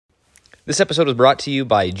This episode was brought to you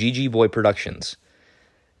by GG Boy Productions.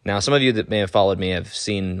 Now, some of you that may have followed me have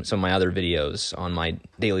seen some of my other videos on my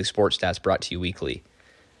daily sports stats brought to you weekly.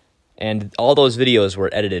 And all those videos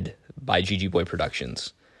were edited by GG Boy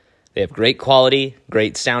Productions. They have great quality,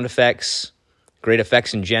 great sound effects, great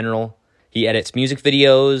effects in general. He edits music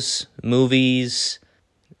videos, movies.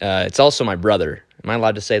 It's also my brother. Am I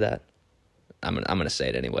allowed to say that? I'm gonna say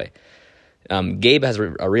it anyway. Gabe has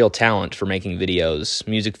a real talent for making videos,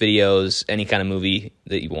 music videos, any kind of movie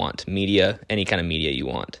that you want, media, any kind of media you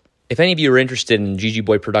want. If any of you are interested in GG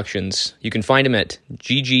Boy Productions, you can find him at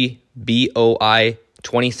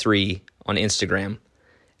GGBOI23 on Instagram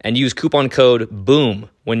and use coupon code BOOM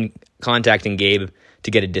when contacting Gabe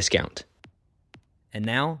to get a discount. And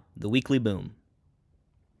now, the weekly boom.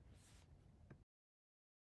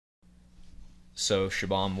 So,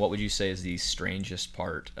 Shubam, what would you say is the strangest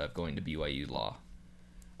part of going to BYU Law?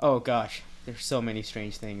 Oh, gosh. There's so many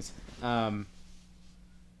strange things. I'd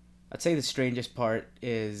say the strangest part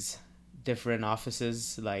is different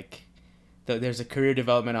offices. Like, there's a career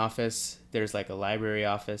development office. There's, like, a library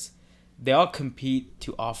office. They all compete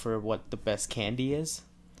to offer what the best candy is.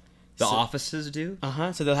 The offices do?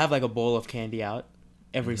 Uh-huh. So they'll have, like, a bowl of candy out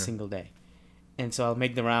every single day. And so I'll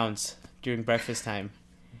make the rounds during breakfast time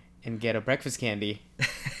and get a breakfast candy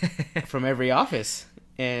from every office.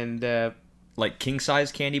 And like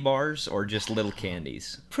king-size candy bars or just little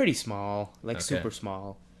candies? Pretty small, like super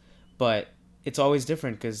small. But it's always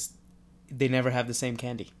different because they never have the same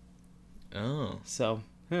candy. Oh. So,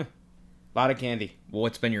 a lot of candy. Well,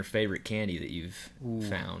 what's been your favorite candy that you've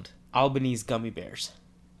found? Albanese gummy bears.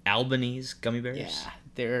 Albanese gummy bears?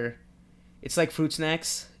 Yeah, it's like fruit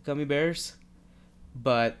snacks gummy bears,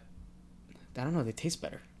 but I don't know, they taste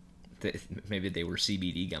better. Maybe they were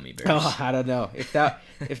CBD gummy bears. Oh, I don't know. If that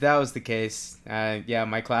was the case,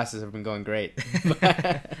 my classes have been going great.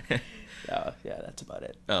 That's about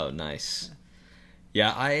it. Oh, nice.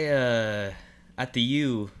 Yeah, I at the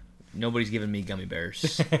U, nobody's giving me gummy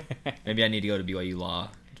bears. Maybe I need to go to BYU Law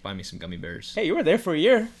to buy me some gummy bears. Hey, you were there for a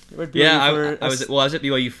year. You were at BYU I was at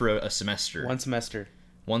BYU for a semester.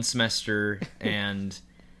 One semester, and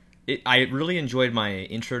I really enjoyed my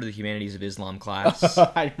Intro to the Humanities of Islam class.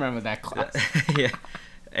 I remember that class. Yeah,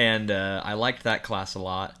 and I liked that class a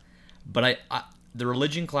lot. But the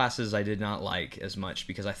religion classes I did not like as much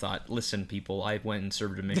because I thought, listen, people, I went and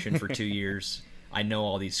served a mission for 2 years. I know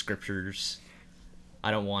all these scriptures.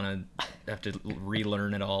 I don't want to have to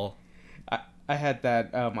relearn it all. I had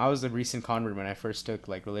that. I was a recent convert when I first took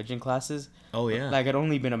like religion classes. Oh yeah. Like I'd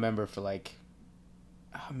only been a member for like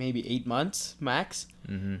maybe 8 months max.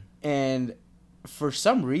 Mm-hmm. And for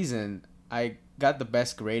some reason, I got the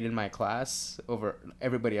best grade in my class over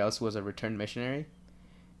everybody else who was a returned missionary.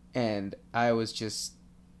 And I was just,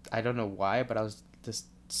 I don't know why, but I was just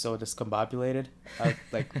so discombobulated. I was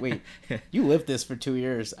like, wait, you lived this for 2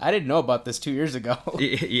 years. I didn't know about this 2 years ago.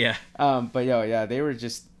 Yeah. But they were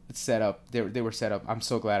just set up. They were set up. I'm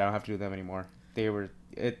so glad I don't have to do them anymore. They were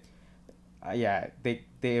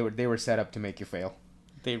set up to make you fail.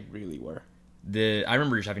 They really were. I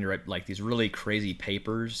remember just having to write like these really crazy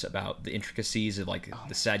papers about the intricacies of like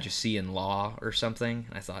the Sadducean law or something.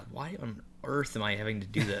 And I thought, why on earth am I having to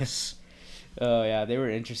do this? Oh yeah, they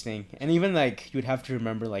were interesting. And even like you'd have to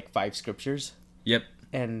remember like 5 scriptures. Yep.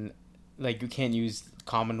 And like you can't use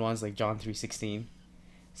common ones like John 3:16.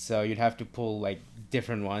 So you'd have to pull like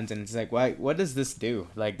different ones, and it's like, why? What does this do?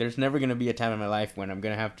 Like, there's never gonna be a time in my life when I'm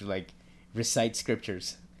gonna have to like recite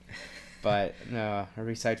scriptures. But no, I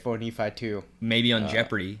recite 4 Nephi too. Maybe on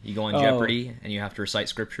Jeopardy. You go on Jeopardy and you have to recite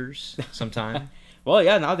scriptures sometime. Well,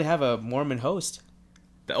 yeah, now they have a Mormon host.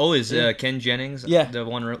 Is Ken Jennings the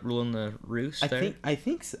one ruling the roost there? I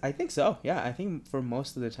think so. Yeah, I think for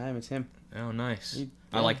most of the time it's him. Oh, nice.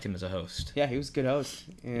 I liked him as a host. Yeah, he was a good host.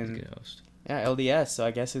 He was a good host. Yeah, LDS, so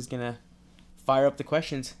I guess he's going to fire up the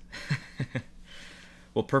questions.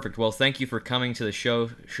 Well, perfect. Well, thank you for coming to the show,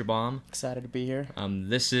 Shubam. Excited to be here.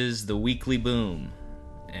 This is the Weekly Boom,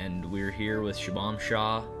 and we're here with Shubam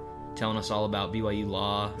Shah, telling us all about BYU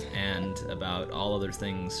Law and about all other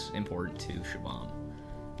things important to Shubam.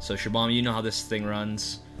 So, Shubam, you know how this thing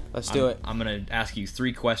runs. Let's do it. I'm going to ask you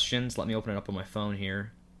 3 questions. Let me open it up on my phone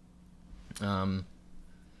here. Let's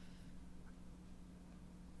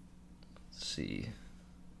see.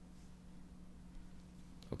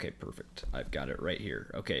 Okay, perfect. I've got it right here.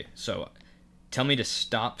 Okay, so tell me to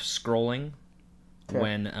stop scrolling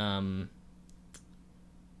whenever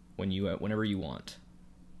you want.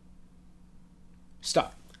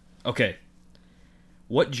 Stop. Okay.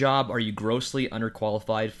 What job are you grossly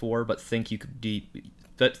underqualified for, but think you could be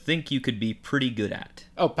pretty good at?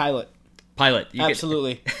 Oh, pilot. Pilot.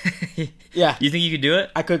 Absolutely. Yeah. You think you could do it?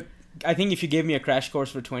 I think if you gave me a crash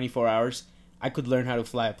course for 24 hours, I could learn how to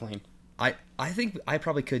fly a plane. I think I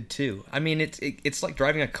probably could too. I mean, it's like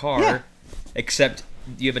driving a car, except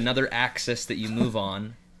you have another axis that you move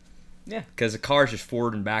on. Yeah. Because a car is just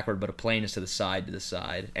forward and backward, but a plane is to the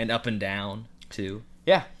side, and up and down too.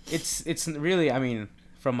 Yeah. It's really, I mean,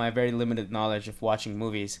 from my very limited knowledge of watching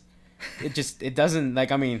movies, it doesn't,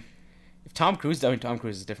 like, I mean, if Tom Cruise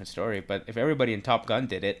is a different story, but if everybody in Top Gun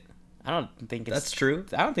did it, I don't think it's... That's true.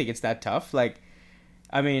 I don't think it's that tough. Like,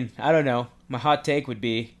 I mean, I don't know. My hot take would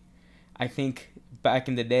be, I think back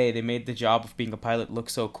in the day, they made the job of being a pilot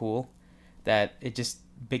look so cool that it just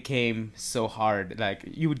became so hard. Like,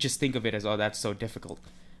 you would just think of it as, oh, that's so difficult.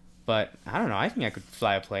 But, I don't know. I think I could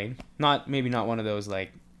fly a plane. Maybe not one of those,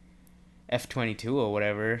 like, F-22 or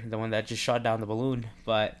whatever, the one that just shot down the balloon.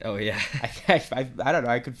 But, oh, yeah. I don't know.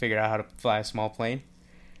 I could figure out how to fly a small plane.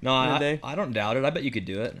 No, I don't doubt it. I bet you could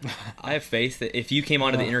do it. I have faith that if you came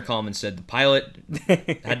onto the intercom and said the pilot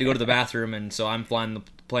had to go to the bathroom and so I'm flying the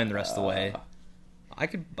plane the rest of the way, I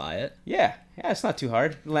could buy it. Yeah, it's not too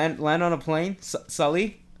hard. Land on a plane,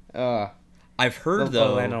 Sully. I've heard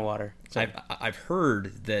though. Land on water. I've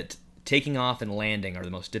heard that taking off and landing are the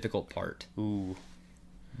most difficult part. Ooh.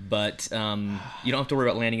 But you don't have to worry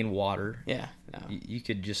about landing in water. Yeah, no. You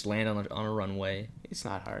could just land on a runway. It's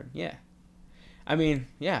not hard. Yeah. I mean,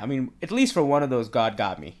 at least for one of those, God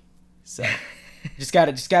got me. So, just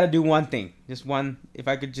gotta do one thing. Just one. If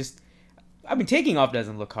I could just, I mean, taking off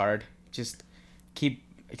doesn't look hard. Just keep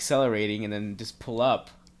accelerating and then just pull up.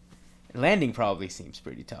 Landing probably seems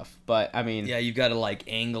pretty tough, but I mean, yeah, you've got to like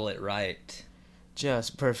angle it right,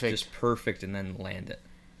 just perfect, and then land it.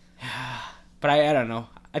 But I don't know.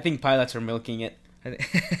 I think pilots are milking it.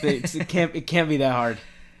 It can't be that hard.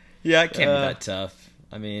 Yeah, it can't be that tough.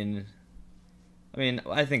 I mean,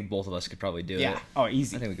 I think both of us could probably do it. Yeah. Oh,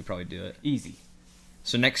 easy. I think we could probably do it. Easy.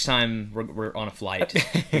 So next time we're on a flight,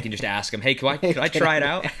 we can just ask him, "Hey, could I try it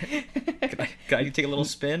out? Could I take a little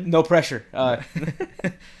spin?" No pressure.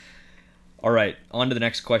 All right, on to the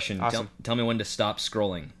next question. Awesome. Tell me when to stop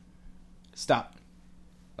scrolling. Stop.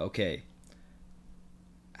 Okay.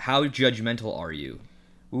 How judgmental are you?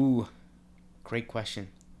 Ooh, great question.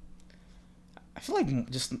 I feel like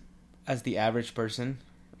just as the average person,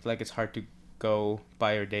 I feel like it's hard to go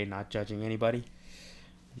by your day not judging anybody.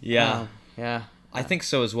 Yeah. Yeah. I think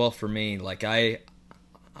so as well for me. Like, I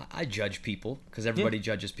judge people because everybody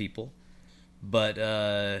judges people. But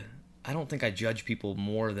I don't think I judge people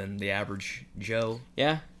more than the average Joe.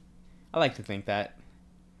 Yeah. I like to think that.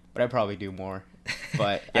 But I probably do more.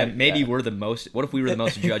 But yeah, maybe we're the most... What if we were the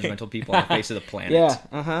most judgmental people on the face of the planet? Yeah,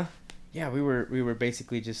 uh-huh. Yeah, we were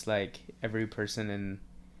basically just like every person in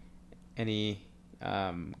any...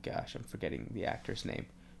 gosh, I'm forgetting the actor's name.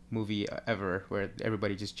 Movie ever where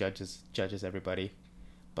everybody just judges everybody.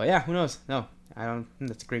 But yeah, who knows? No, I don't...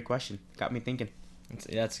 That's a great question. Got me thinking.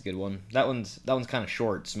 That's a good one. That one's kind of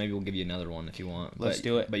short, so maybe we'll give you another one if you want. Let's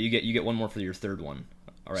do it. But you get one more for your third one.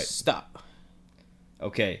 All right. Stop.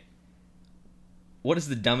 Okay. What is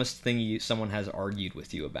the dumbest thing someone has argued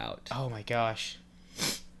with you about? Oh my gosh.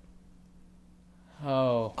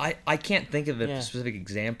 Oh. I can't think of a specific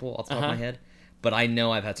example off the top of my head, but I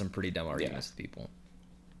know I've had some pretty dumb arguments with people.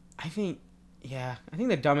 I think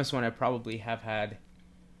the dumbest one I probably have had.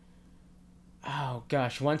 Oh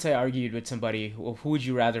gosh, once I argued with somebody, well, what would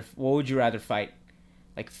you rather fight?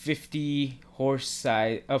 Like 50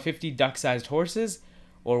 duck-sized horses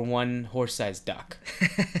or one horse-sized duck?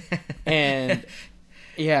 And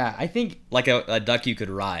yeah, I think like a duck you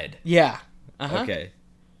could ride. Yeah. Uh-huh. Okay.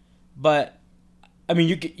 But I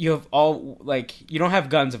mean, you have all, like, you don't have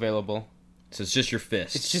guns available. So it's just your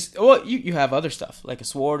fist. It's just, well, you have other stuff like a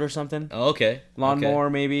sword or something. Oh, okay. Lawnmower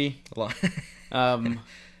maybe. Yeah,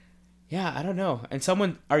 I don't know. And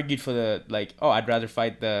someone argued for the, like, oh, I'd rather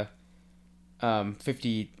fight the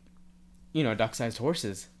 50, duck-sized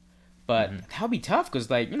horses. But that would be tough because,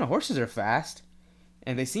 like, horses are fast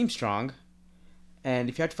and they seem strong. And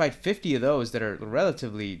if you have to fight 50 of those that are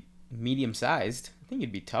relatively medium-sized, I think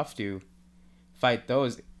it'd be tough to fight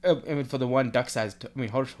those. I mean, for the one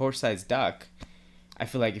horse-sized duck, I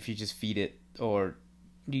feel like if you just feed it or,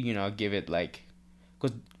 give it, like,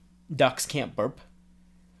 because ducks can't burp.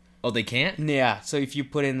 Oh, they can't? Yeah, so if you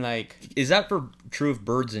put in, like... Is that true of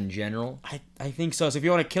birds in general? I think so. So if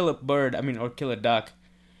you want to kill a bird, or kill a duck,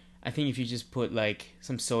 I think if you just put, like,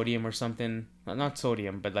 some sodium or something... Not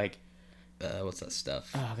sodium, but, like... what's that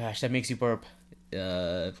stuff? Oh, gosh, that makes you burp.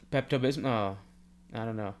 Pepto-Bismol? Oh, I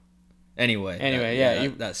don't know. Anyway, yeah.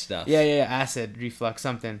 That stuff. Yeah, acid, reflux,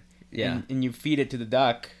 something. Yeah. And you feed it to the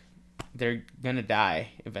duck, they're gonna die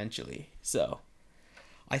eventually. So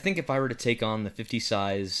I think if I were to take on the 50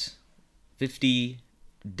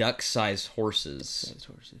 duck-sized horses.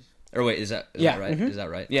 Or wait, is that right? Mm-hmm. Is that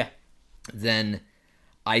right? Yeah. Then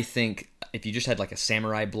I think if you just had like a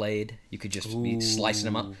samurai blade, you could just be slicing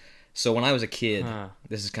them up. So when I was a kid,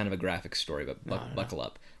 this is kind of a graphic story, but buckle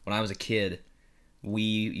up. When I was a kid, we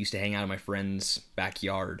used to hang out in my friend's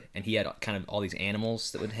backyard, and he had kind of all these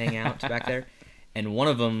animals that would hang out back there. And one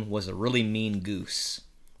of them was a really mean goose.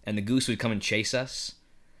 And the goose would come and chase us.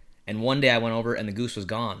 And one day I went over, and the goose was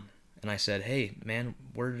gone. And I said, "Hey, man,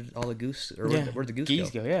 where did all the goose, or where'd the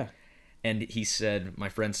goose go?" Yeah. And he said, my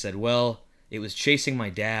friend said, "Well, it was chasing my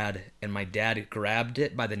dad, and my dad grabbed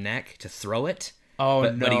it by the neck to throw it. Oh,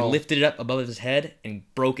 but, no. But he lifted it up above his head and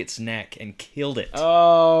broke its neck and killed it."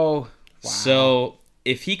 Oh, wow. So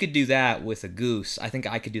if he could do that with a goose, I think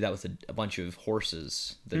I could do that with a bunch of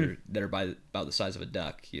horses that are about the size of a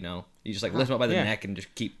duck. You know, you just like lift them up by the neck and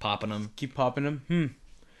just keep popping them.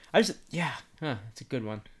 That's a good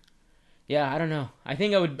one. Yeah, I don't know. I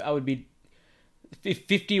think I would be, if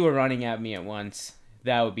 50 were running at me at once,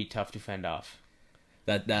 that would be tough to fend off.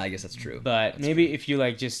 That I guess that's true. But maybe if you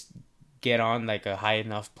like just get on like a high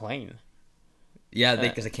enough plane. Yeah,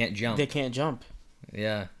 because they can't jump. They can't jump.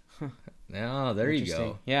 Yeah. Oh, there you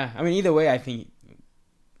go. Yeah, I mean, either way, I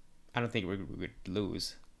don't think we would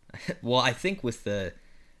lose. Well, I think with the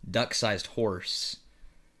duck-sized horse,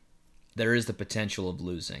 there is the potential of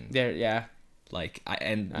losing. Yeah. Like,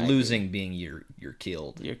 losing being you're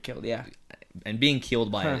killed. You're killed, yeah. And being killed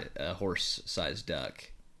by a horse-sized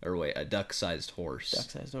duck, a duck-sized horse.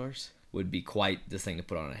 Duck-sized horse. Would be quite the thing to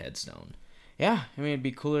put on a headstone. Yeah, I mean, it'd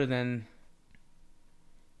be cooler than...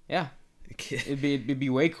 Yeah. It'd be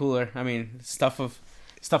way cooler. I mean, stuff of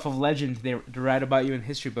legend they write about you in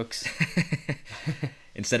history books.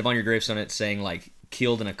 Instead of on your gravestone it saying like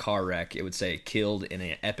killed in a car wreck, it would say killed in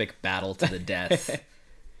an epic battle to the death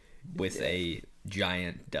with a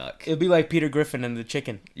giant duck. It'd be like Peter Griffin and the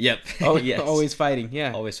chicken. Yep. Yes. Always fighting.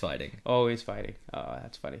 Yeah. Always fighting. Always fighting. Oh,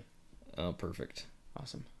 that's funny. Oh, perfect.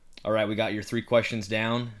 Awesome. All right, we got your 3 questions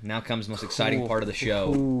down. Now comes the most exciting part of the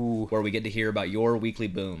show, where we get to hear about your weekly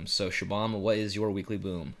boom. So, Shubam, what is your weekly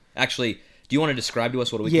boom? Actually, do you want to describe to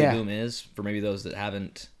us what a weekly boom is, for maybe those that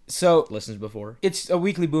haven't listened before? It's a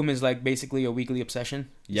weekly boom is like basically a weekly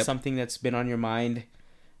obsession. Yep. Something that's been on your mind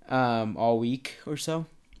all week or so.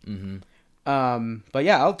 Mm-hmm. But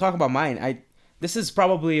yeah, I'll talk about mine. This is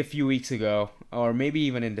probably a few weeks ago, or maybe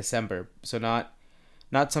even in December. So not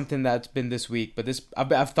something that's been this week, but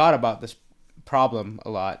I've thought about this problem a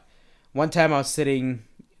lot. One time I was sitting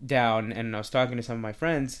down and I was talking to some of my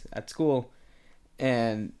friends at school,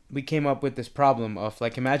 and we came up with this problem of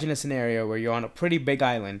like, imagine a scenario where you're on a pretty big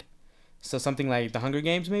island. So something like the Hunger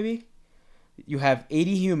Games, maybe? You have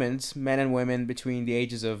 80 humans, men and women between the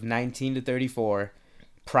ages of 19 to 34,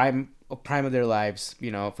 prime of their lives,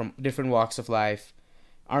 you know, from different walks of life.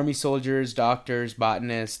 Army soldiers, doctors,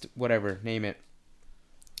 botanists, whatever, name it.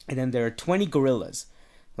 And then there are 20 gorillas,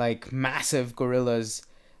 like massive gorillas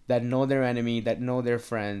that know their enemy, that know their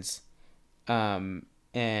friends.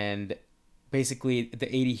 And basically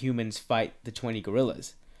the 80 humans fight the 20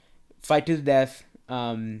 gorillas. Fight to the death.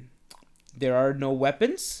 There are no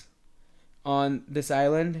weapons on this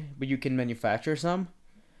island, but you can manufacture some.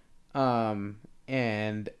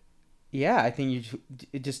 And yeah, I think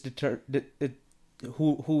it just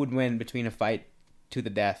who would win between a fight to the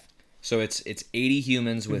death. So it's 80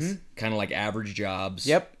 humans with kind of like average jobs.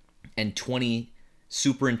 Yep. And 20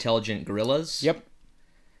 super intelligent gorillas. Yep.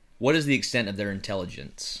 What is the extent of their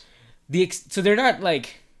intelligence? So they're not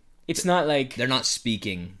like, it's not like they're not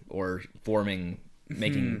speaking or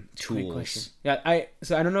making tools. Yeah, I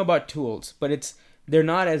don't know about tools, but they're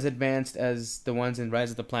not as advanced as the ones in Rise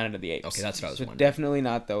of the Planet of the Apes. Okay, that's what I was wondering. Definitely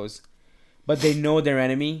not those. But they know their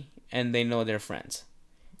enemy and they know their friends.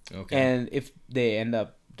 Okay. And if they end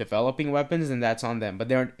up developing weapons, then that's on them. But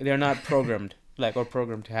they're not programmed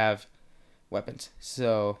programmed to have weapons.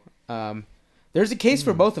 So there's a case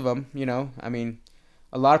for both of them. You know, I mean,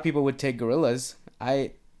 a lot of people would take gorillas.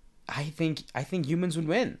 I think humans would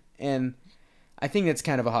win, and I think that's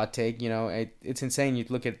kind of a hot take. You know, it's insane. You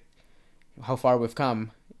look at how far we've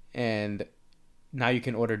come, and now you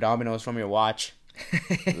can order Domino's from your watch.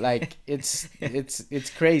 Like it's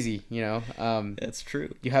crazy, you know. That's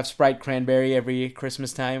true. You have Sprite cranberry every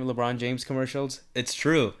Christmas time, LeBron James commercials. It's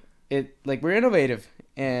true. We're innovative,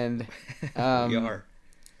 and we are.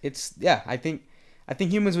 I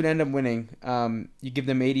think humans would end up winning. You give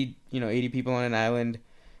them 80 people on an island.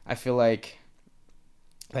 I feel like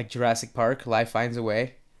Jurassic Park, life finds a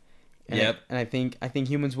way, And Yep. I think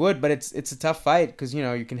humans would, but it's a tough fight because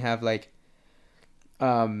you can have like,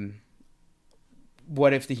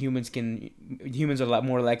 what if humans are a lot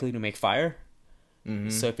more likely to make fire? Mm-hmm.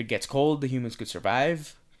 So if it gets cold, the humans could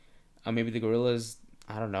survive. Maybe the gorillas.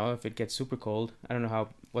 I don't know if it gets super cold. I don't know how.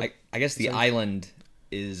 I guess the island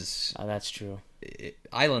is. Oh, that's true.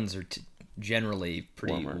 Islands are generally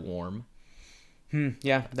pretty Warmer. warm.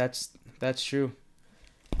 Yeah, that's true.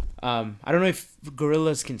 I don't know if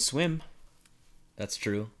gorillas can swim. That's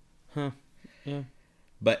true. Huh. Yeah.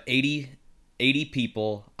 But 80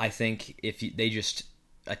 people, I think, if they just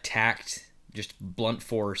blunt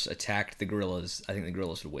force attacked the gorillas, I think the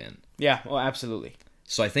gorillas would win. Yeah. Oh, absolutely.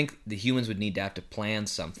 So I think the humans would need to have to plan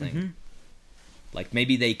something. Like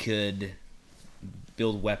maybe they could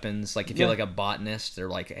build weapons. Like if you're like a botanist, they're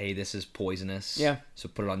like, hey, this is poisonous. Yeah. So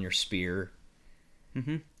put it on your spear.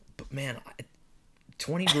 Mm-hmm. But man,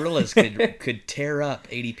 20 gorillas could tear up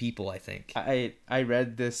 80 people, I think. I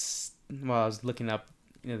read this while I was looking up,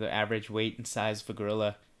 the average weight and size of a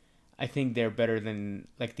gorilla. I think they're better than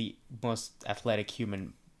like the most athletic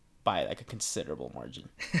human by like a considerable margin.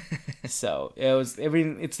 So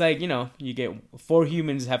it's like, you get 4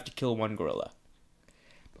 humans have to kill 1 gorilla.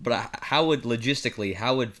 But how would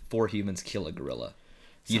 4 humans kill a gorilla?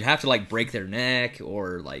 You'd have to like break their neck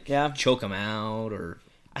or like choke them out, or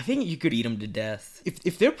I think you could beat them to death.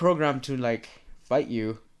 If they're programmed to like fight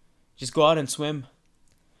you, just go out and swim.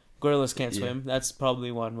 Gorillas can't swim. That's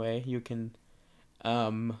probably one way you can,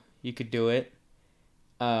 you could do it.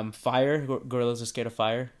 Fire. Gorillas are scared of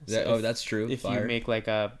fire. So that's true. If fire. you make like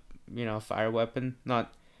a fire weapon,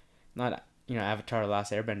 not Avatar: The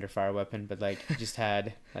Last Airbender fire weapon, but like just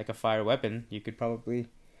had like a fire weapon, you could probably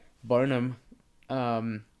burn them.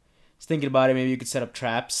 Just thinking about it, maybe you could set up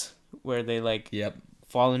traps where they like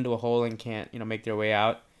fall into a hole and can't make their way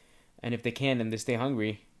out, and if they can and they stay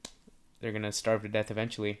hungry, they're gonna starve to death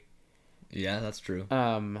eventually. Yeah, that's true.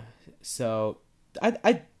 So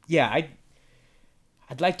I'd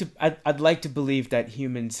like to believe that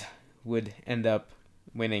humans would end up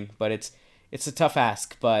winning, but it's a tough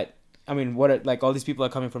ask. But I mean, like all these people are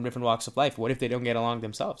coming from different walks of life. What if they don't get along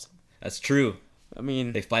themselves? That's true. I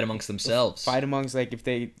mean, they fight amongst themselves. Fight amongst, like, if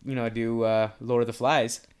they do Lord of the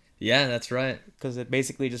Flies. Yeah, that's right. Because it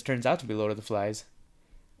basically just turns out to be Lord of the Flies,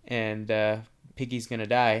 and Piggy's gonna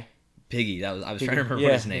die. Piggy. I was trying to remember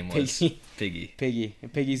what his name was. Piggy. Piggy.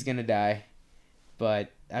 And Piggy's gonna die.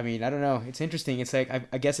 But I mean, I don't know. It's interesting. It's like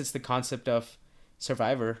I guess it's the concept of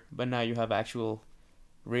Survivor, but now you have actual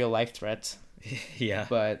real life threats. Yeah.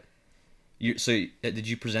 But did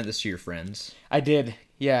you present this to your friends? I did.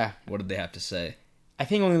 Yeah. What did they have to say? I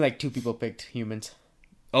think only like 2 people picked humans.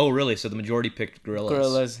 Oh, really? So the majority picked gorillas.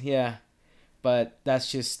 Gorillas, yeah. But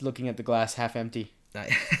that's just looking at the glass half empty.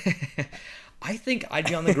 I think I'd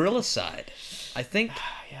be on the gorilla side. I think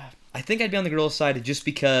I'd be on the gorilla side just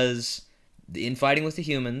because the infighting with the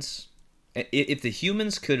humans. If the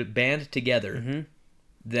humans could band together,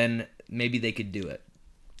 then maybe they could do it.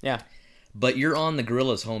 Yeah. But you're on the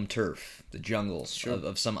gorilla's home turf, the jungles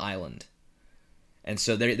of some island. And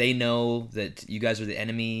so they know that you guys are the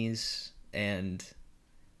enemies, and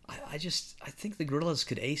I think the gorillas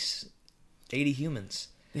could ace 80 humans.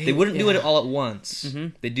 They wouldn't do it all at once.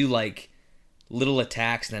 Mm-hmm. They do like little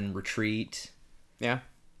attacks, then retreat. Yeah.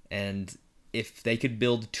 And if they could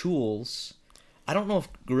build tools, I don't know if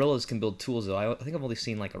gorillas can build tools though. I think I've only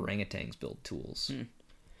seen like orangutans build tools.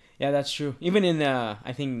 Yeah, that's true. Even in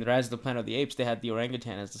I think the Rise of the Planet of the Apes, they had the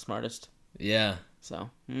orangutan as the smartest. Yeah.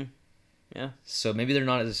 So. Yeah. So maybe they're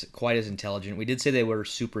not quite as intelligent. We did say they were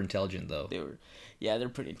super intelligent, though. They're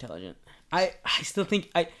pretty intelligent. I still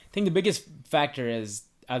think the biggest factor is,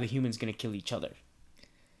 are the humans gonna kill each other?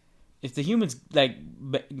 If the humans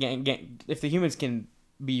if the humans can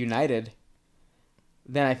be united,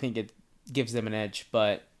 then I think it gives them an edge.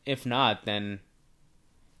 But if not, then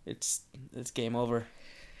it's game over.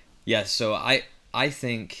 Yeah. So I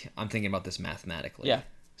think I'm thinking about this mathematically. Yeah.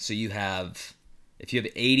 So if you have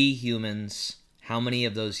 80 humans, how many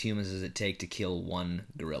of those humans does it take to kill 1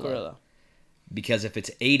 gorilla? Because if it's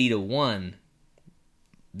 80 to 1,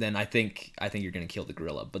 then I think you're going to kill the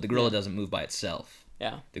gorilla. But the gorilla doesn't move by itself.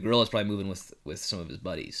 Yeah. The gorilla's probably moving with some of his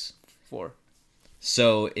buddies. 4.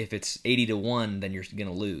 So if it's 80 to 1, then you're going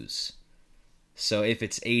to lose. So if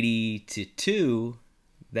it's 80 to 2,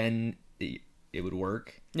 then it would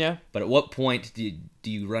work. Yeah. But at what point do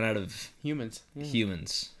you run out of humans?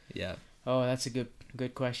 Humans. Yeah. Oh, that's a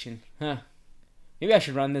good question. Huh. Maybe I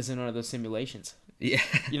should run this in one of those simulations. Yeah.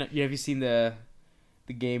 Have you seen the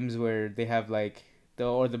games where they have like the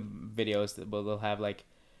videos that they'll have like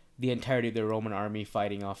the entirety of the Roman army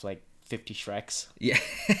fighting off like 50 Shreks. Yeah.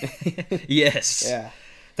 Yes. Yeah.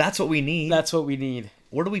 That's what we need. That's what we need.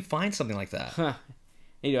 Where do we find something like that? Huh.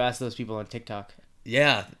 Need to ask those people on TikTok.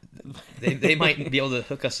 Yeah. They might be able to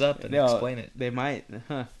hook us up and explain it. They might.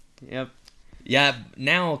 Huh. Yep. Yeah,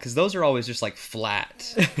 now, because those are always just like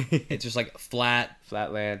flat. It's just like flat,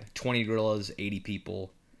 Flatland. 20 gorillas, 80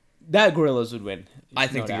 people. That gorillas would win. I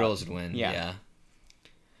think no the doubt. gorillas would win. Yeah.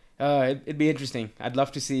 It'd be interesting. I'd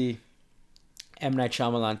love to see M. Night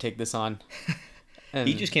Shyamalan take this on. And,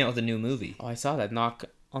 He just came out with a new movie. Oh, I saw that. Knock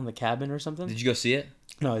on the Cabin or something? Did you go see it?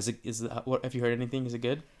 No, what, have you heard anything? Is it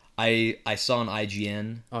good? I saw on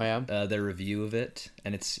IGN Oh, yeah? their review of it,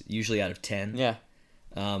 and it's usually out of 10. Yeah.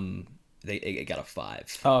 It got a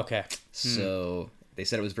 5. Oh, okay. So they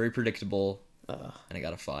said it was very predictable, and it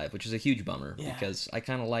got a 5, which is a huge bummer because I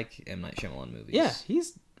kind of like M. Night Shyamalan movies. Yeah,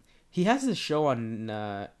 he has this show on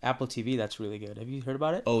Apple TV that's really good. Have you heard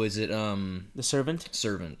about it? Oh, is it The Servant?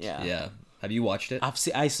 Servant? Yeah. Yeah. Have you watched it?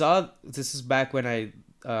 I saw. This is back when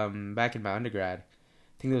back in my undergrad.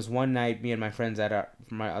 I think there was one night me and my friends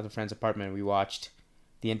my other friend's apartment. We watched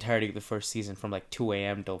the entirety of the first season from like 2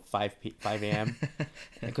 a.m. till 5 a.m.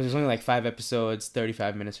 because there's only like 5 episodes,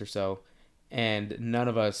 35 minutes or so, and none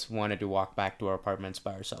of us wanted to walk back to our apartments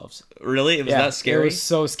by ourselves. Really? It was that scary? It was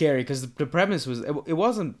so scary because the premise was it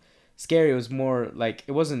wasn't scary. It was more like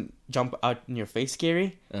it wasn't jump out in your face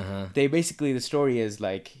scary. They basically, the story is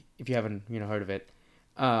like, if you haven't heard of it,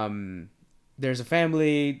 there's a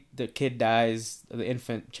family, the kid dies, the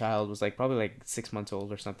infant child was like probably like 6 months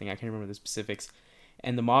old or something, I can't remember the specifics,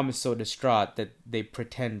 and the mom is so distraught that they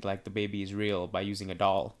pretend like the baby is real by using a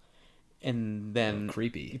doll, and then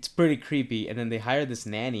creepy. It's pretty creepy. And then they hire this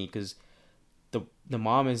nanny because the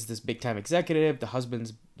mom is this big time executive, the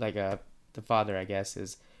husband's like the father, I guess,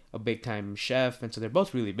 is a big time chef, and so they're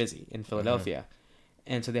both really busy in Philadelphia.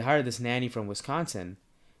 And so they hired this nanny from Wisconsin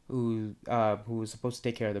who was supposed to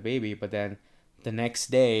take care of the baby, but then the next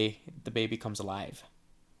day the baby comes alive.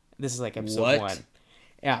 This is like episode 1.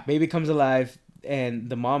 Yeah, baby comes alive, and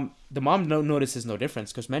the mom notices no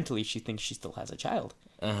difference because mentally she thinks she still has a child.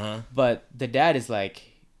 But the dad is like,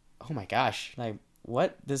 oh my gosh, like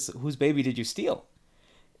what? Whose baby did you steal?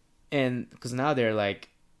 And because now they're like,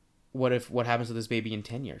 what happens to this baby in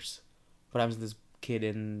 10 years? What happens to this kid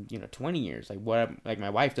in 20 years? Like my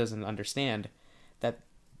wife doesn't understand that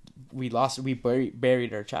we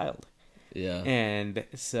buried our child. Yeah. And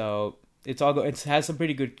so it has some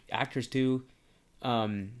pretty good actors too.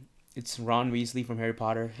 It's Ron Weasley from Harry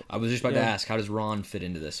Potter. I was just about to ask, how does Ron fit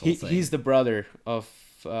into this whole thing? He's the brother of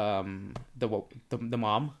the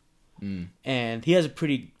mom, and he has a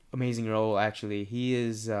pretty amazing role. Actually,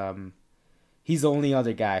 he's the only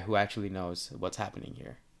other guy who actually knows what's happening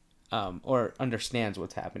here, or understands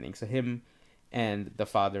what's happening. So him and the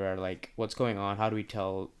father are like, "What's going on? How do we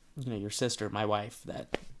tell your sister, my wife,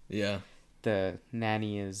 that the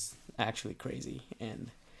nanny is actually crazy?"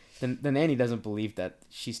 And the nanny doesn't believe that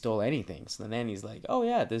she stole anything. So the nanny's like, "Oh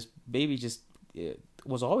yeah, this baby just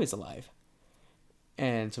was always alive."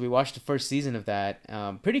 And so we watched the first season of that.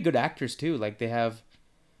 Pretty good actors too. Like they have,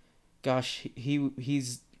 gosh,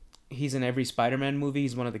 he's in every Spider-Man movie.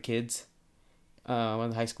 He's one of the kids, one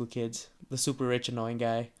of the high school kids, the super rich annoying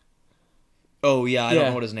guy. Oh yeah, I don't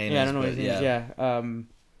know what his name is. Yeah, I don't know what his name is. Yeah,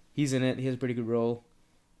 he's in it. He has a pretty good role,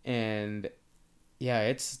 and yeah,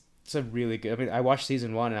 it's a really good. I mean, I watched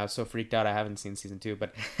season 1 and I was so freaked out. I haven't seen season 2,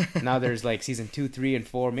 but now there's like season 2, 3, and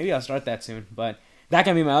 4. Maybe I'll start that soon. But that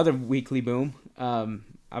can be my other weekly boom.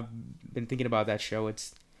 I've been thinking about that show.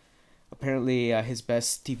 It's apparently his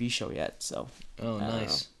best TV show yet. So. Oh,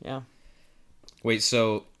 nice. Yeah. Wait,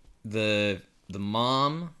 so the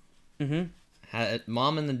mom. Mm-hmm.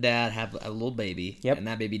 Mom and the dad have a little baby. Yep. And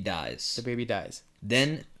that baby dies. The baby dies.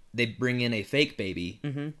 Then they bring in a fake baby.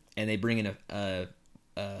 Mm-hmm. And they bring in a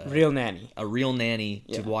real nanny. A real nanny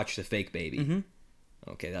to watch the fake baby. Mm-hmm.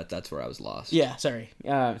 Okay, that's where I was lost. Yeah, sorry.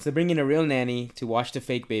 So they bring in a real nanny to watch the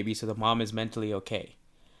fake baby so the mom is mentally okay.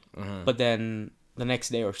 But then the next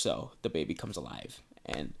day or so, the baby comes alive.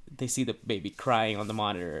 And they see the baby crying on the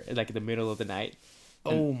monitor, like in the middle of the night.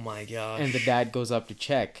 Oh my gosh. And the dad goes up to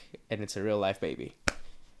check, and it's a real life baby.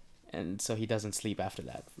 And so he doesn't sleep after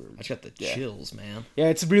that. I just got the chills, man. Yeah,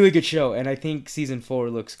 it's a really good show, and I think season 4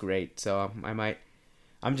 looks great. So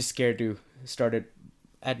I'm just scared to start it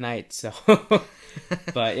at night. So,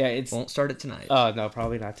 but yeah, won't start it tonight. Oh no,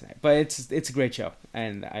 probably not tonight. But it's a great show,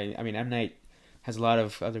 and I mean M. Night has a lot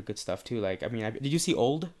of other good stuff too. Like did you see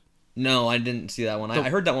Old? No, I didn't see that one. I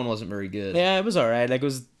heard that one wasn't very good. Yeah, it was alright. Like it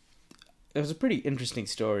was a pretty interesting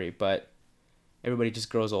story, but everybody just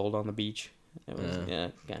grows old on the beach. It was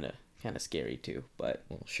kind kind of scary too. But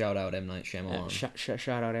Well, shout out M. Night Shyamalan.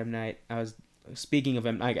 shout out M. Night. I was speaking of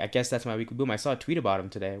M. I guess that's my weekly boom. I saw a tweet about him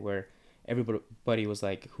today where everybody was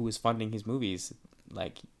like, who is funding his movies,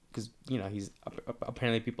 like, because he's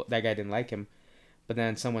apparently that guy didn't like him, but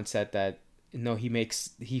then someone said that no,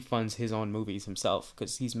 he funds his own movies himself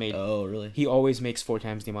because he's made. Oh, really? He always makes 4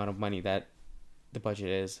 times the amount of money that the budget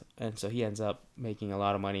is, and so he ends up making a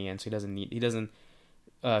lot of money, and so he doesn't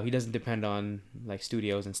depend on like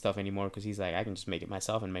studios and stuff anymore because he's like, I can just make it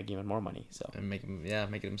myself and make even more money. So And make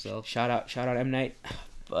it himself. Shout out M. Night.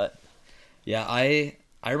 But yeah, I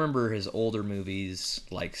remember his older movies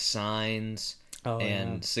like Signs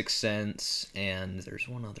and Sixth Sense, and there's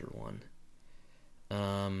one other one.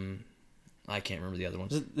 I can't remember the other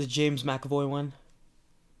ones. The James McAvoy one.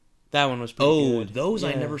 That one was pretty good. Oh, those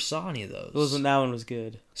I never saw any of those. That one was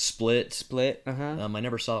good. Split. Uh-huh. I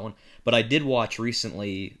never saw that one, but I did watch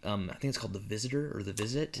recently. I think it's called The Visitor or The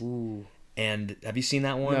Visit. Ooh. And have you seen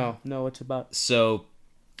that one? No, what's about? So,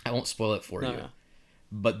 I won't spoil it for you. No.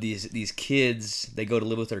 But these kids, they go to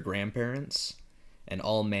live with their grandparents, and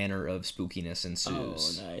all manner of spookiness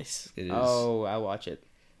ensues. Oh, nice. It is. Oh, I'll watch it.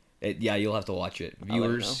 Yeah, you'll have to watch it.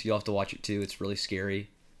 Viewers, you'll have to watch it too. It's really scary.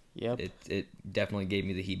 Yep. It definitely gave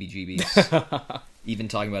me the heebie-jeebies. Even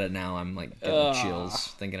talking about it now, I'm like getting chills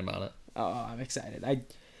thinking about it. Oh, I'm excited.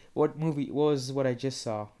 What I just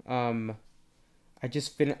saw? I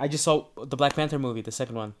just saw the Black Panther movie, the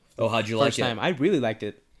second one. Oh, how'd you like it? First time. I really liked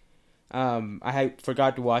it. I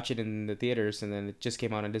forgot to watch it in the theaters, and then it just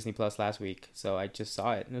came out on Disney Plus last week, so I just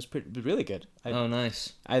saw it, and it was really good. Oh,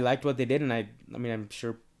 nice. I liked what they did, and I mean, I'm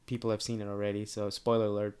sure people have seen it already, so spoiler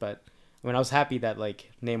alert, but I mean, I was happy that,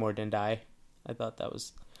 like, Namor didn't die. I thought that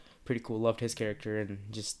was pretty cool. Loved his character, and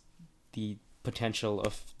just the potential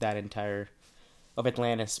of of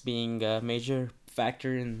Atlantis being a major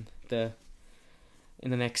factor in the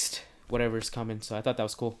next whatever's coming, so I thought that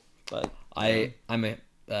was cool. But I'm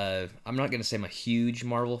not gonna say I'm a huge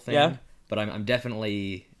Marvel fan, yeah, but I'm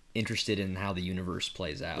definitely interested in how the universe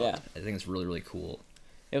plays out. Yeah. I think it's really, really cool.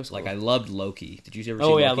 It was like cool. I loved Loki. Did you ever see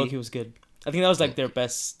Loki? Loki? Loki was good. I think that was like their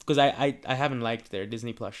best, because I haven't liked their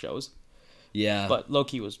Disney Plus shows. Yeah. But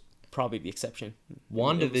Loki was probably the exception.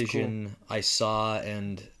 WandaVision cool. I saw,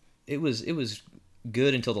 and it was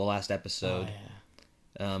good until the last episode. Oh,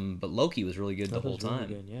 yeah. But Loki was really good the whole time.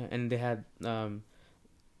 Really good, yeah. And they had Owen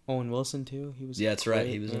Wilson too. He was that's great. right.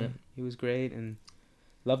 He was in it. He was great, and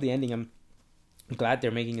love the ending. I'm glad they're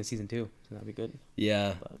making a season 2. So that'd be good.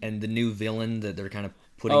 Yeah, and the new villain that they're kind of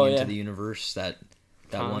putting into the universe, that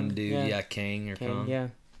Kong, one dude, Kang. Yeah.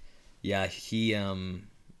 Yeah, he I'm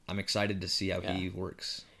excited to see how he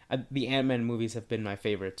works. The Ant-Man movies have been my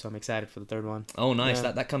favorite, so I'm excited for the third one. Oh, nice.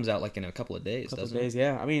 Yeah. That comes out like in a couple of days, doesn't it?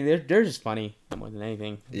 Yeah. I mean, they're just funny more than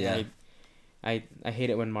anything. Yeah. I hate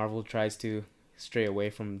it when Marvel tries to stray away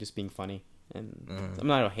from just being funny. And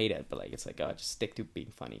I don't hate it, but like it's like, just stick to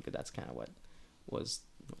being funny, because that's kind of what was,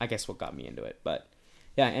 I guess, what got me into it. But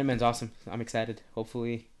yeah, Ant-Man's awesome. I'm excited.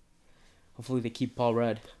 Hopefully they keep Paul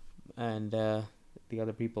Rudd and the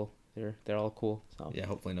other people. They're all cool. So yeah,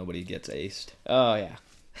 hopefully nobody gets aced. Oh yeah.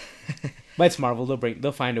 But it's Marvel.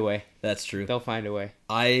 They'll find a way. That's true. They'll find a way.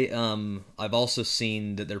 I've also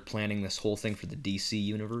seen that they're planning this whole thing for the DC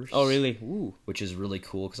universe. Oh really? Ooh. Which is really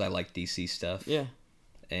cool because I like DC stuff. Yeah.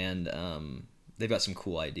 And they've got some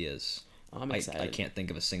cool ideas. I'm excited. I can't think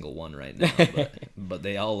of a single one right now, but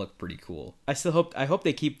they all look pretty cool. I hope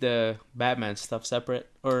they keep the Batman stuff separate.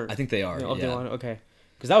 Or I think they are. Yeah. Okay.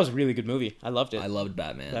 Because that was a really good movie. I loved it. I loved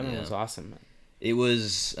Batman. Batman was awesome. It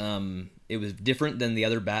was different than the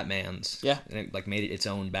other Batmans. Yeah. And it made it its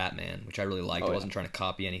own Batman, which I really liked. It wasn't trying to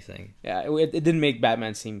copy anything. Yeah, it didn't make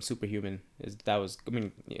Batman seem superhuman. That was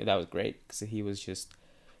great, because he was just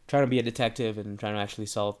trying to be a detective and trying to actually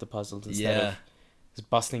solve the puzzles instead of just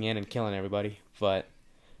busting in and killing everybody. But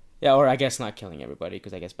yeah, or I guess not killing everybody,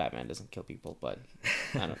 because I guess Batman doesn't kill people. But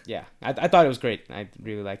I thought it was great. I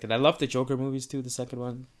really liked it. I loved the Joker movies too. The second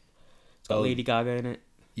one, it's got Lady Gaga in it.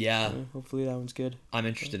 Yeah. Hopefully that one's good. I'm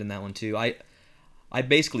interested in that one too. I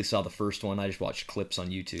basically saw the first one. I just watched clips on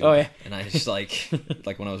YouTube. Oh yeah. And I just like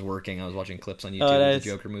when I was working, I was watching clips on YouTube of the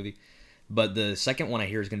Joker movie. But the second one I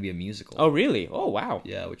hear is going to be a musical. Oh really? Oh wow.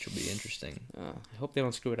 Yeah, which will be interesting. I hope they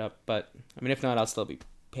don't screw it up. But I mean, if not, I'll still be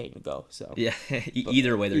paying to go. So yeah.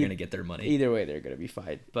 Either way, they're going to get their money. Either way, they're going to be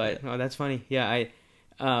fine. But no, that's funny. Yeah,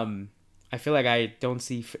 I feel like I don't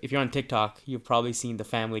see. If you're on TikTok, you've probably seen the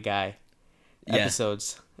Family Guy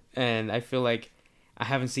episodes, and I feel like I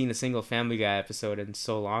haven't seen a single Family Guy episode in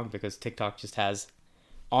so long, because TikTok just has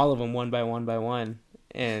all of them one by one,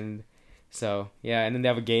 and so yeah, and then they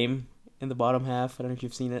have a game in the bottom half. I don't know if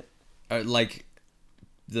you've seen it. Like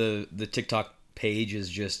the TikTok page is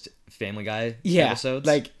just Family Guy Yeah, episodes.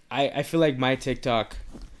 like I feel like my TikTok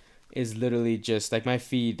is literally just like my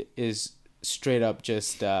feed is straight up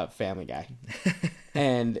just Family Guy,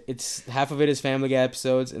 and it's half of it is Family Guy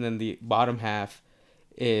episodes, and then the bottom half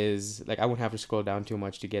is like I won't have to scroll down too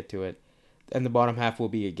much to get to it, and the bottom half will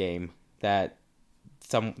be a game that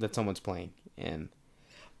someone's playing, and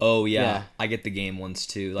oh yeah, yeah. I get the game ones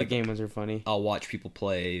too. Like the game ones are funny. I'll watch people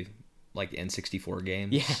play like N64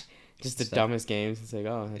 games. Yeah, just the dumbest games. It's like,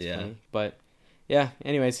 oh, that's Yeah. funny. But yeah,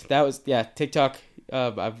 anyways, that was TikTok.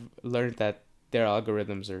 I've learned that their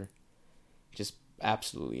algorithms are just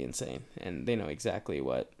absolutely insane, and they know exactly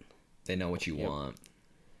what They know what you want.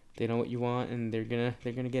 they know what you want, and they're gonna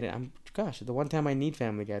get it. The one time I need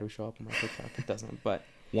Family Guy to show up on my TikTok, it doesn't. But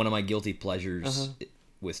One of my guilty pleasures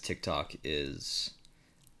with TikTok is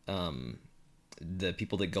the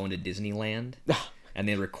people that go into Disneyland and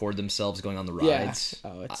they record themselves going on the rides.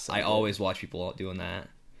 Yeah. Oh, it's so I good. always watch people out doing that.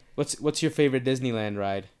 What's your favorite Disneyland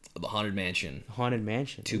ride? The Haunted Mansion. Haunted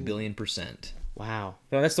Mansion. 2 Ooh. billion%. Wow.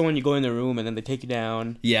 No, that's the one you go in the room and then they take you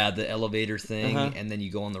down. Yeah, the elevator thing, and then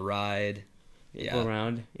you go on the ride. Yeah. Go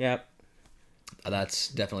around. Yep. That's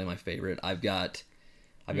definitely my favorite. I've got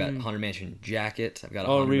Haunted Mansion jacket. I've got a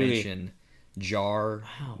Oh, Haunted really? Mansion jar.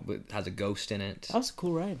 Wow. It has a ghost in it. That was a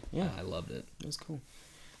cool ride. Yeah. I loved it. It was cool.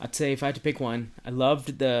 I'd say if I had to pick one, I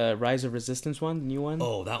loved the Rise of Resistance one, the new one.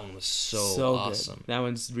 Oh, that one was so awesome. Good. That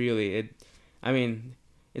one's really it. I mean,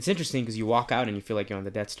 it's interesting because you walk out and you feel like you're on the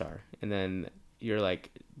Death Star, and then you're like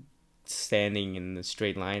standing in the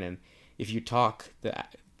straight line, and if you talk,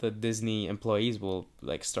 the Disney employees will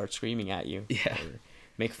like start screaming at you. Yeah. Or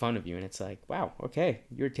make fun of you, and it's like, wow, okay,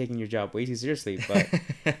 you're taking your job way too seriously. But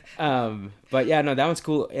but yeah, no, that one's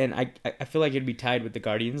cool, and I feel like it'd be tied with the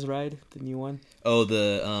Guardians ride, the new one. Oh,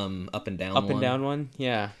 the up and down And down one,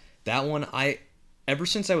 yeah. That one, ever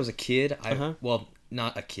since I was a kid, well,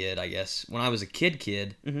 not a kid, I guess. When I was a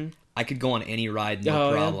kid, I could go on any ride,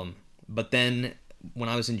 no problem. Yeah. But then when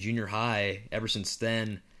I was in junior high, ever since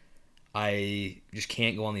then, I just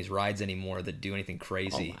can't go on these rides anymore that do anything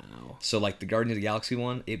crazy. Oh, wow. So like the Guardians of the Galaxy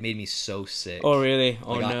one, it made me so sick. Oh, really?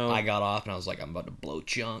 Oh, like, no. I got off and I was like, I'm about to blow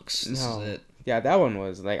chunks. This is it. Yeah, that one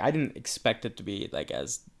was like, I didn't expect it to be like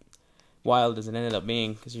as wild as it ended up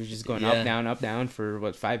being, because you're just going up, down for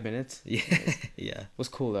what, 5 minutes? Yeah. Yeah. It was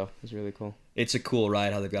cool though. It was really cool. It's a cool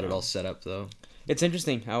ride how they've got it all set up though. It's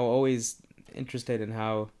interesting. I'm always interested in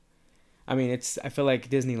how, I mean, I feel like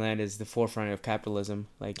Disneyland is the forefront of capitalism.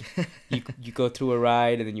 Like you go through a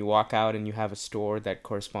ride and then you walk out and you have a store that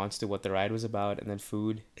corresponds to what the ride was about, and then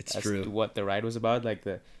food. It's true. To what the ride was about, like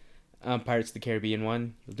the Pirates of the Caribbean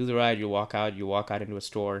one. You'll do the ride, you walk out into a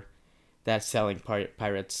store that's selling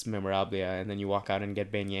Pirates memorabilia, and then you walk out and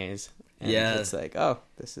get beignets. And it's like, oh,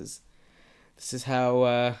 this is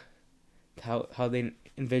how they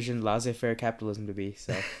envisioned laissez-faire capitalism to be.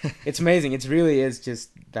 So it's amazing. It really is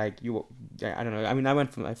just like I don't know. I mean, I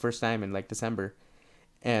went for my first time in like December,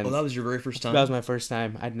 and that was your very first time. That was my first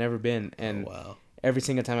time. I'd never been, and wow. Every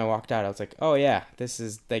single time I walked out, I was like, oh yeah, this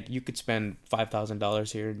is like, you could spend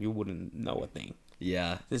 $5,000 here and you wouldn't know a thing.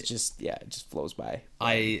 Yeah. It's just, it just flows by.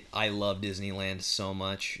 I love Disneyland so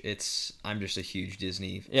much. I'm just a huge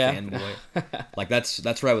Disney fanboy. Like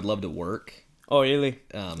that's where I would love to work. Oh, really?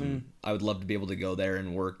 I would love to be able to go there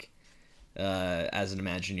and work as an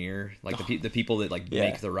Imagineer, like the people that like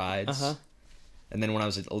make the rides. And then when I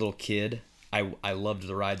was a little kid, I loved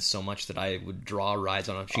the rides so much that I would draw rides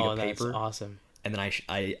on a sheet of paper. That's awesome. And then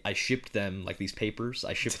I shipped them, like these papers,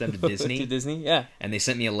 I shipped them to Disney. To Disney, yeah. And they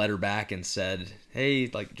sent me a letter back and said, hey,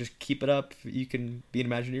 like, just keep it up. You can be an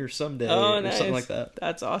Imagineer someday. Or nice. something like that.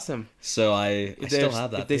 That's awesome. So I still have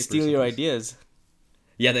that. If they steal your ideas.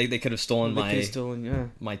 Yeah, they could have stolen my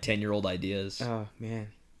 10-year-old ideas. Oh, man.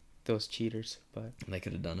 Those cheaters. But they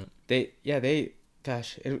could have done it.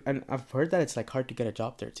 Gosh. And I've heard that it's, like, hard to get a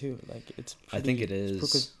job there, too. Like, it's I think it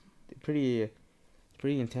is.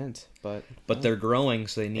 Pretty intense, but they're growing,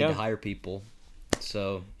 so they need to hire people.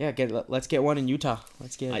 So let's get one in Utah.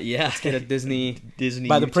 Let's get a Disney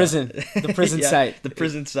by the prison site, the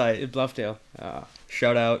prison site in Bluffdale.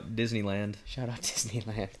 Shout out Disneyland.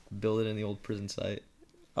 Build it in the old prison site.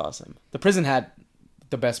 Awesome. The prison had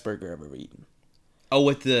the best burger I've ever eaten. Oh,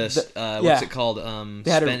 with what's it called?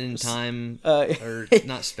 Spending time or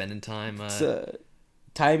not spending time?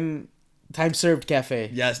 Time served cafe.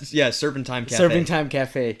 Yes, yeah, serving time cafe. Serving time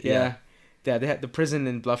cafe. Yeah. They had the prison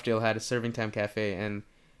in Bluffdale had a serving time cafe, and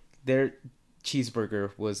their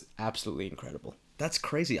cheeseburger was absolutely incredible. That's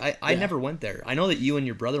crazy. I never went there. I know that you and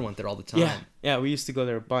your brother went there all the time. Yeah, we used to go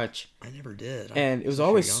there a bunch. I never did. And it was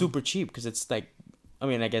always super cheap, because it's like, I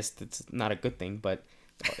mean, I guess it's not a good thing, but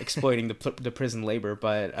exploiting the prison labor,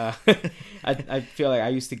 but I feel like I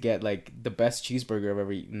used to get like the best cheeseburger I've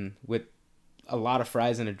ever eaten with a lot of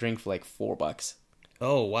fries and a drink for like $4.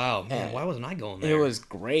 Oh wow, man! Why wasn't I going there? It was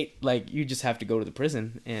great. Like you just have to go to the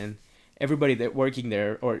prison, and everybody that working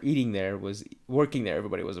there or eating there was working there.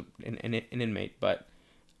 Everybody was an inmate, but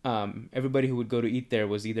everybody who would go to eat there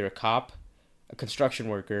was either a cop, a construction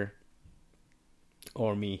worker,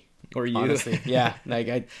 or me. Or you. Honestly. Yeah.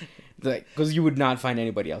 Because you would not find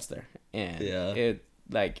anybody else there. And it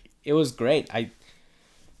was great.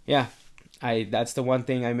 That's the one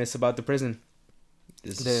thing I miss about the prison.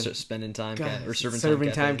 Spending time or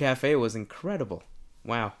serving time cafe was incredible.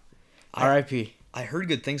 Wow. R.I.P. I heard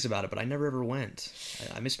good things about it, but I never ever went.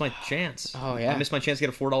 I missed my chance. Oh yeah, I missed my chance to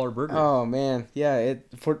get a $4 burger. Oh man, yeah,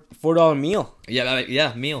 $4 meal.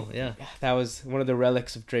 Yeah, meal. Yeah, that was one of the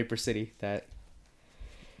relics of Draper City. That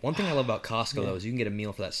one thing I love about Costco though is you can get a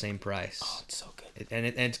meal for that same price. Oh, it's so good, and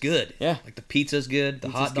it's good. Yeah, like the pizza's good, the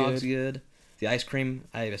hot dog's good. The ice cream,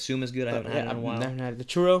 I assume, is good. I haven't had it in a while. The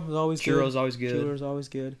churro is always good. Churro's always good. Churro's always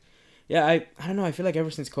good. Yeah, I don't know. I feel like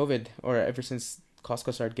ever since COVID, or ever since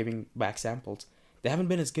Costco started giving back samples, they haven't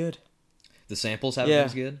been as good. The samples haven't been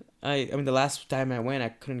as good? I mean, the last time I went, I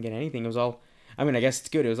couldn't get anything. It was all... I mean, I guess it's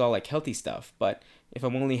good. It was all, like, healthy stuff. But if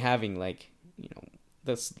I'm only having, like,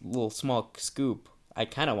 this little small scoop, I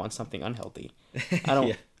kind of want something unhealthy. I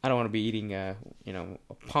don't want to be eating, a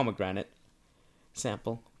pomegranate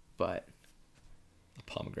sample, but...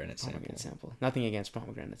 Pomegranate sample. Nothing against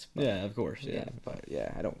pomegranates. But, yeah, of course. Yeah. But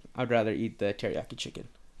I'd rather eat the teriyaki chicken.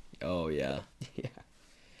 Oh yeah. Yeah.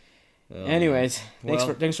 Anyways,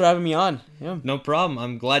 thanks for having me on. Yeah. No problem.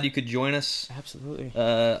 I'm glad you could join us. Absolutely.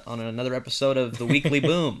 On another episode of the Weekly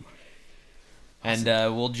Boom. Awesome.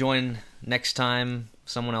 And we'll join next time.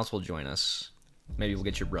 Someone else will join us. Maybe we'll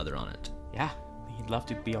get your brother on it. Yeah, he'd love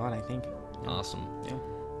to be on. I think. Yeah. Awesome. Yeah.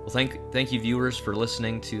 Well, thank you, viewers, for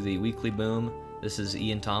listening to the Weekly Boom. This is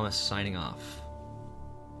Ian Thomas signing off.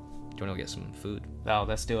 Do you want to go get some food? Oh,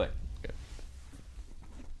 let's do it.